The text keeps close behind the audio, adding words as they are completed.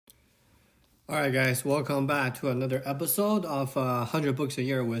All right, guys, welcome back to another episode of 100 Books a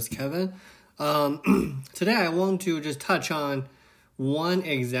Year with Kevin. Today, I want to just touch on one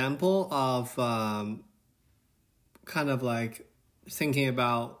example of kind of like thinking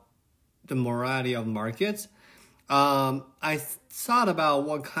about the morality of markets. I thought about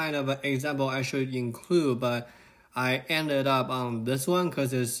what kind of example I should include, but I ended up on this one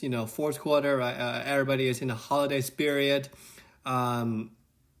because it's fourth quarter, right? Everybody is in the holiday spirit.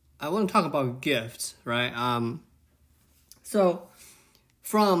 I want to talk about gifts, right? So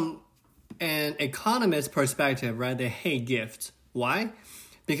from an economist perspective, right, they hate gifts. Why?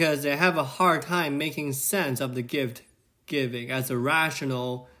 Because they have a hard time making sense of the gift giving as a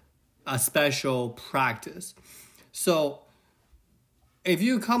rational, a special practice. So if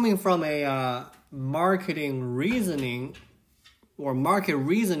you're coming from a marketing reasoning or market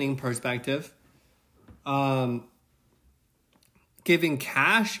reasoning perspective, giving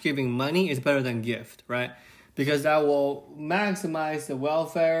cash, giving money is better than gift, right? Because that will maximize the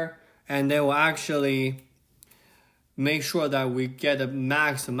welfare and they will actually make sure that we get the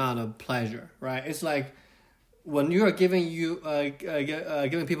max amount of pleasure, right? It's like when you are giving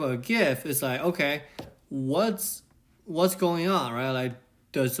people a gift, it's like, okay, what's going on, right? Like,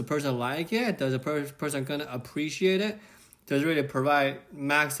 does the person like it? Does the person gonna appreciate it? Does it really provide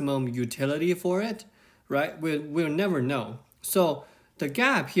maximum utility for it, right? We'll never know. So the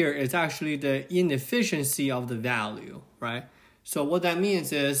gap here is actually the inefficiency of the value, right? So what that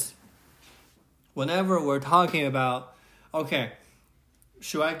means is whenever we're talking about, okay,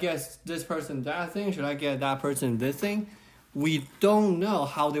 should I get this person that thing? Should I get that person this thing? We don't know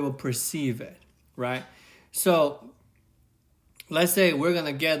how they will perceive it, right? So let's say we're going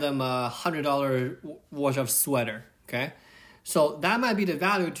to get them $100 worth of sweater, okay? So that might be the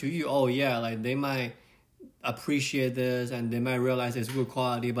value to you. Oh yeah, like they might appreciate this and they might realize it's good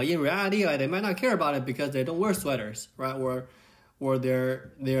quality, but in reality, like, they might not care about it because they don't wear sweaters, right? Or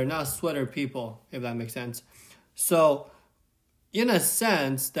they're not sweater people, if that makes sense. So in a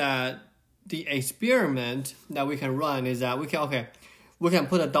sense that the experiment that we can run is that we can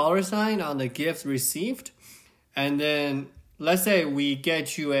put a dollar sign on the gifts received, and then let's say we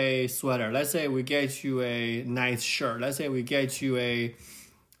get you a sweater, let's say we get you a nice shirt, let's say we get you a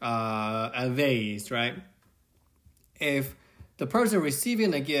vase, right? If the person receiving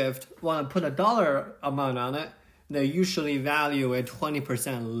the gift want to put a dollar amount on it, they usually value it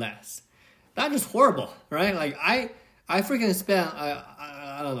 20% less. That's just horrible, right? Like I freaking spent,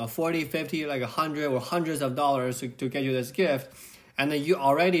 I don't know, 40, 50, like 100 or hundreds of dollars to get you this gift. And then you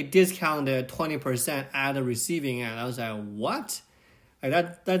already discounted 20% at the receiving end. I was like, what?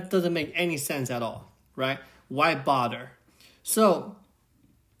 Like that doesn't make any sense at all, right? Why bother? So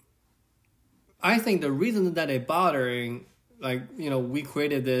I think the reason that they're bothering, we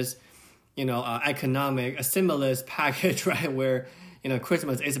created this, economic stimulus package, right? Where,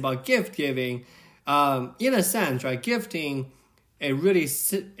 Christmas is about gift giving. In a sense, right? Gifting, it really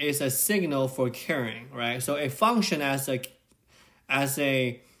is a signal for caring, right? So it functions as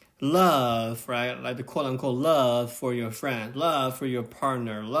a love, right? Like the quote unquote love for your friend, love for your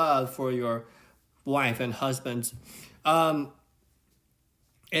partner, love for your wife and husband.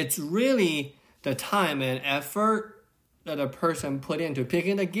 It's really the time and effort that a person put into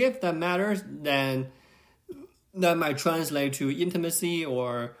picking the gift that matters, then that might translate to intimacy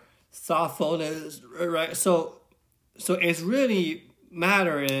or thoughtfulness, right? So it's really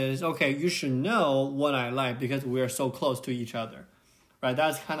matter is, okay, you should know what I like because we are so close to each other, right?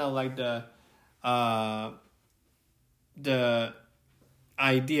 That's kind of like the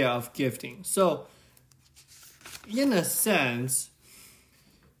idea of gifting. So in a sense,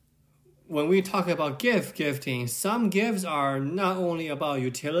 when we talk about gifting, some gifts are not only about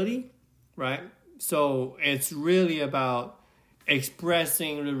utility, right? So it's really about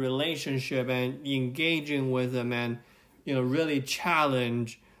expressing the relationship and engaging with them and, really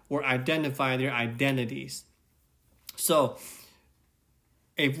challenge or identify their identities. So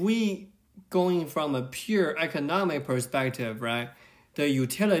if we going from a pure economic perspective, right, the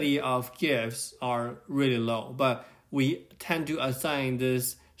utility of gifts are really low, but we tend to assign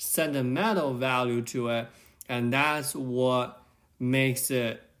this sentimental value to it, and that's what makes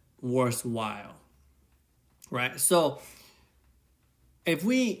it worthwhile, right? So if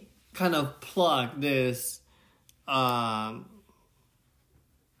we kind of plug this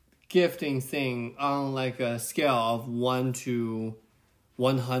gifting thing on like a scale of 1 to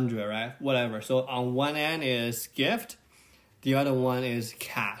 100, right? Whatever. So on one end is gift, the other one is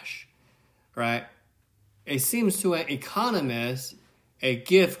cash, right? It seems to an economist a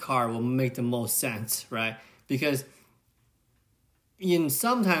gift card will make the most sense, right? Because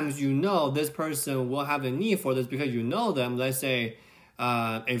sometimes this person will have a need for this because you know them. Let's say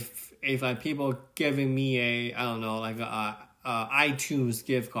if like people giving me a, I don't know, like a iTunes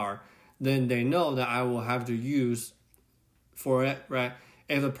gift card, then they know that I will have to use for it, right?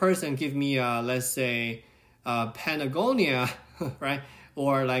 If a person give me let's say Patagonia, right,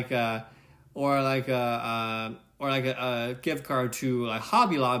 or like a gift card to like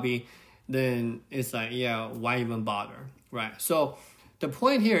Hobby Lobby, then it's like, yeah, why even bother, right? So the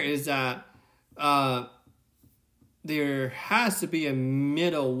point here is that there has to be a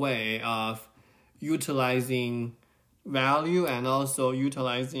middle way of utilizing value and also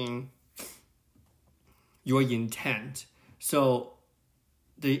utilizing your intent. So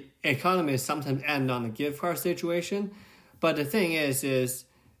the economists sometimes end on the gift card situation, but the thing is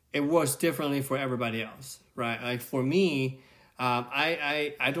it works differently for everybody else, right? Like for me,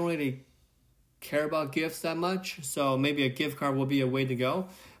 I don't really care about gifts that much, so maybe a gift card will be a way to go.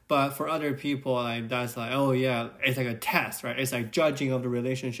 But for other people, like that's like, oh yeah, it's like a test, right? It's like judging of the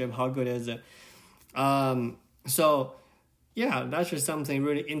relationship. How good is it? So yeah, that's just something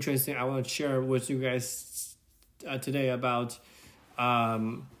really interesting I want to share with you guys today about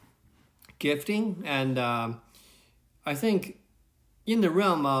gifting. And I think in the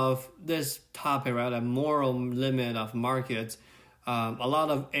realm of this topic, right, a moral limit of markets, a lot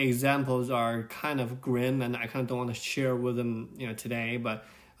of examples are kind of grim, and I kind of don't want to share with them, today. But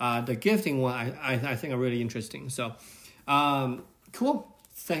the gifting one, I think are really interesting. So, cool.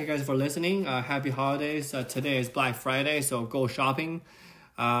 Thank you guys for listening. Happy holidays. Today is Black Friday, so go shopping.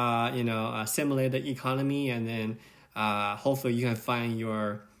 Simulate the economy, and then hopefully you can find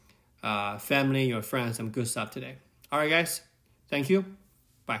your family, your friends, some good stuff today. All right, guys. Thank you.